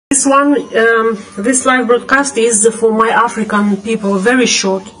this live broadcast is for my African people, very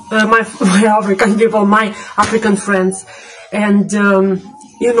short. My African people, my African friends, and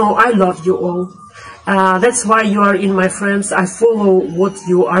you know, I love you all. That's why you are in my friends. I follow what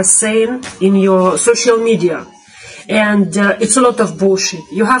you are saying in your social media, and it's a lot of bullshit.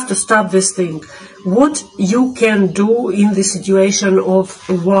 You have to stop this thing. What you can do in the situation of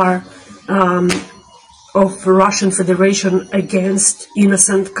war of Russian Federation against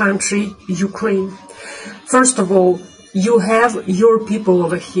innocent country, Ukraine. First of all, you have your people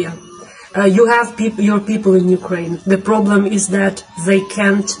over here. You have your people in Ukraine. The problem is that they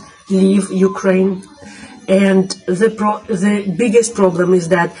can't leave Ukraine. And the biggest problem is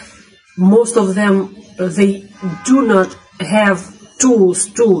that most of them, they do not have tools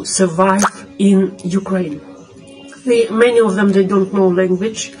to survive in Ukraine. Many of them, they don't know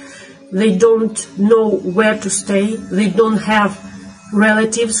language. They don't know where to stay. They don't have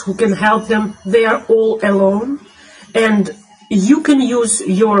relatives who can help them. They are all alone. And you can use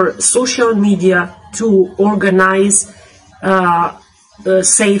your social media to organize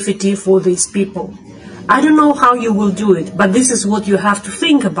safety for these people. I don't know how you will do it, but this is what you have to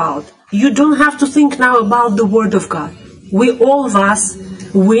think about. You don't have to think now about the Word of God. All of us,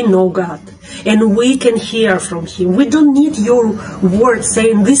 we know God. And we can hear from Him. We don't need your word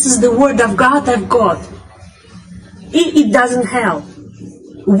saying, this is the Word of God I've got. It doesn't help.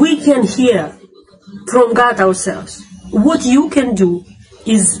 We can hear from God ourselves. What you can do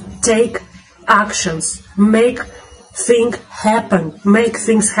is take actions, make things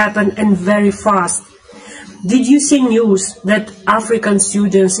happen, and very fast. Did you see news that African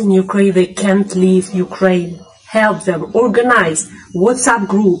students in Ukraine, they can't leave Ukraine? Help them, organize WhatsApp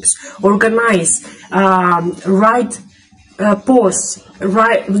groups, organize, write posts,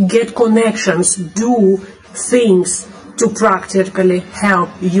 get connections, do things to practically help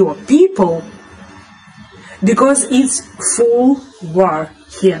your people, because it's full war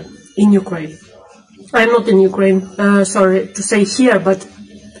here in Ukraine. I'm not in Ukraine, sorry to say here, but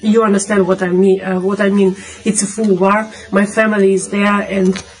you understand what I mean. It's a full war. My family is there,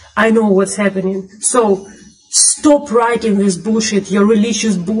 and I know what's happening. So stop writing this bullshit, your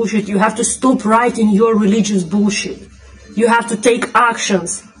religious bullshit. You have to stop writing your religious bullshit. You have to take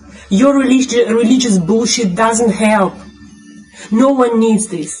actions. Your religious bullshit doesn't help. No one needs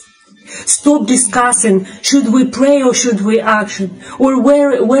this. Stop discussing, should we pray or should we action? Or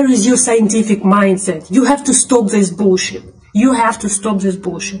where is your scientific mindset? You have to stop this bullshit. You have to stop this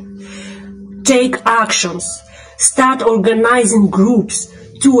bullshit. Take actions. Start organizing groups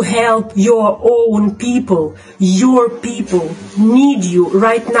to help your own people. Your people need you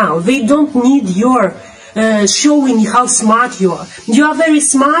right now. They don't need your showing how smart you are. You are very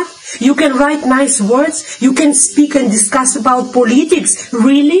smart. You can write nice words. You can speak and discuss about politics.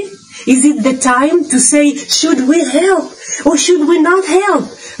 Really? Is it the time to say, should we help or should we not help?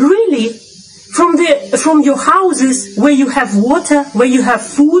 Really? From your houses where you have water, where you have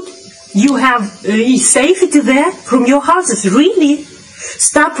food, you have safety there from your houses. Really?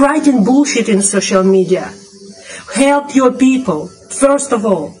 Stop writing bullshit in social media. Help your people, first of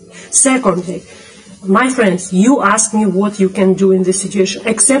all. Secondly, my friends, you ask me what you can do in this situation,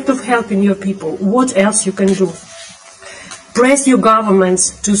 except of helping your people. What else you can do? Press your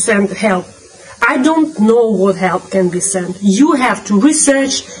governments to send help. I don't know what help can be sent. You have to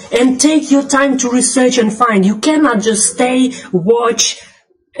research and take your time to research and find. You cannot just stay, watch,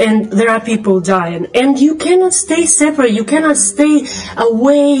 and there are people dying. And you cannot stay separate. You cannot stay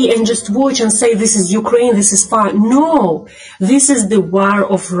away and just watch and say, this is Ukraine, this is fine. No, this is the war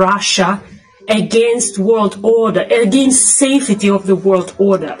of Russia against world order, against safety of the world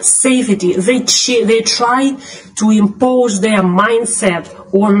order. Safety. They try to impose their mindset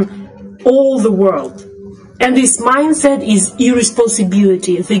on all the world. And this mindset is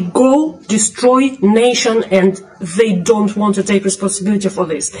irresponsibility. They go destroy nation and they don't want to take responsibility for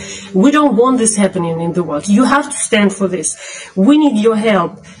this. We don't want this happening in the world. You have to stand for this. We need your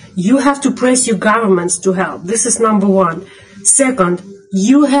help. You have to press your governments to help. This is number one. Second,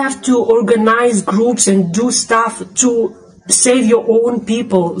 you have to organize groups and do stuff to save your own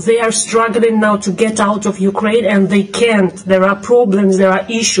people. They are struggling now to get out of Ukraine and they can't. There are problems, there are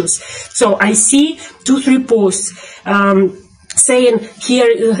issues. So I see 2-3 posts saying, here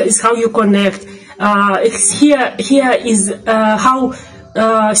is how you connect. Here is how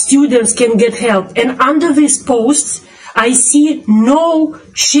students can get help. And under these posts, I see no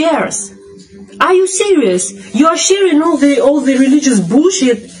shares. Are you serious? You are sharing all the religious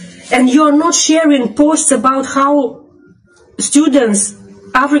bullshit, and you are not sharing posts about how students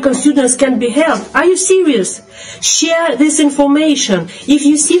African students can be helped. Are you serious? Share this information. If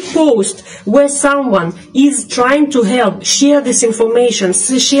you see post where someone is trying to help, share this information.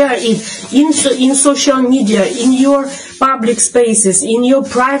 Share it in social media, in your public spaces, in your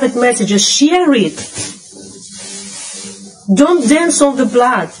private messages. Share it. Don't dance on the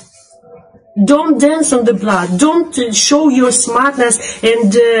blood. Don't dance on the blood. Don't show your smartness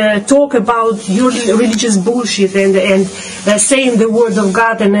and talk about your religious bullshit and saying the word of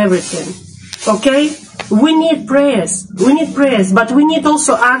God and everything. Okay? We need prayers. We need prayers, but we need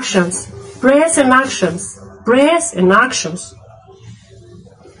also actions. Prayers and actions. Prayers and actions.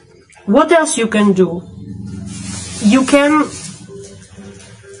 What else you can do? You can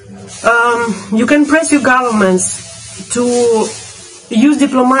press your governments to use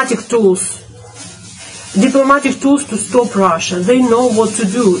diplomatic tools to stop Russia. They know what to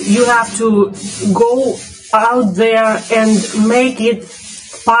do. You have to go out there and make it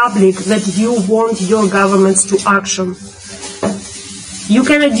public that you want your governments to action. You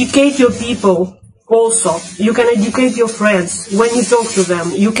can educate your people also. You can educate your friends when you talk to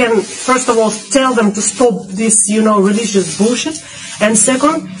them. You can, first of all, tell them to stop this, religious bullshit. And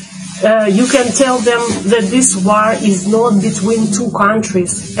second, you can tell them that this war is not between two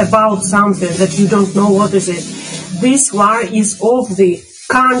countries about something that you don't know what is it. This war is of the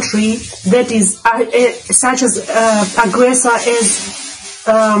country that is such as aggressor as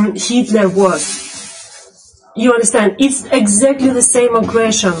Hitler was. You understand? It's exactly the same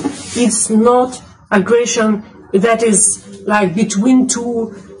aggression. It's not aggression that is like between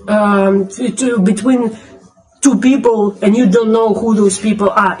two people and you don't know who those people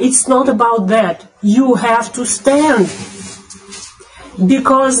are. It's not about that. You have to stand.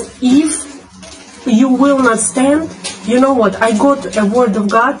 Because if you will not stand, you know what? I got a word of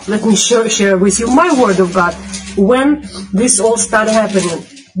God. Let me share with you my word of God. When this all started happening.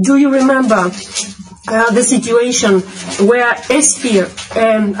 Do you remember the situation where Aspire,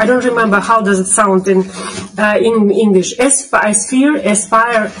 I don't remember how does it sound in English, Aspire,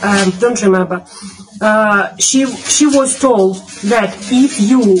 don't remember. She was told that if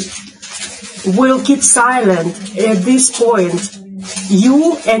you will keep silent at this point,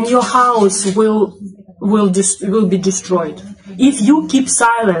 you and your house will be destroyed. If you keep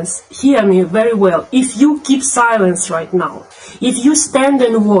silence, hear me very well, if you keep silence right now, if you stand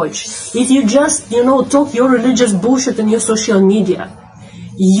and watch, if you just, talk your religious bullshit in your social media,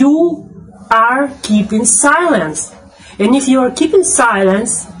 you are keeping silence. And if you are keeping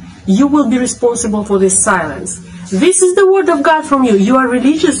silence, you will be responsible for this silence. This is the word of God from you. You are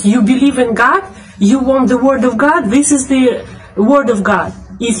religious, you believe in God, you want the word of God, this is the word of God.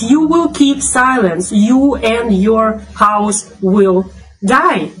 If you will keep silence, you and your house will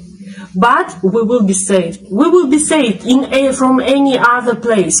die. But we will be saved. We will be saved from any other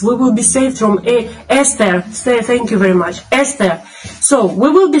place. We will be saved from Esther. Thank you very much. Esther. So we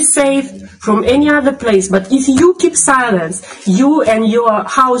will be saved from any other place. But if you keep silence, you and your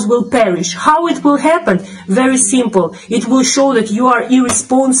house will perish. How it will happen? Very simple. It will show that you are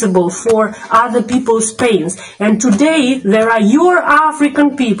irresponsible for other people's pains. And today there are your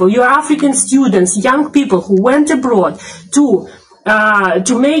African people, your African students, young people who went abroad to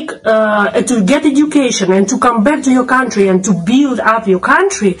get education and to come back to your country and to build up your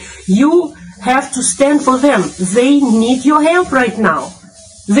country. You have to stand for them. They need your help right now.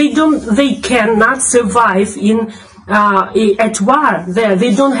 They cannot survive at war there.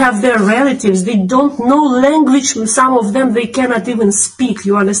 They don't have their relatives. They don't know language. Some of them, they cannot even speak.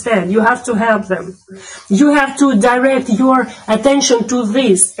 You understand? You have to help them. You have to direct your attention to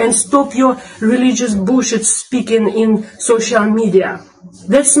this and stop your religious bullshit speaking in social media.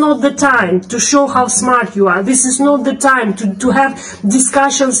 That's not the time to show how smart you are. This is not the time to have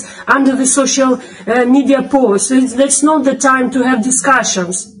discussions under the social media posts. That's not the time to have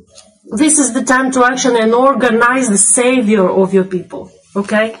discussions. This is the time to action and organize the savior of your people.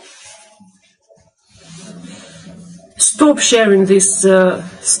 Okay? Stop sharing this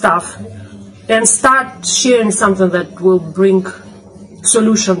stuff and start sharing something that will bring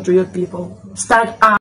solution to your people. Start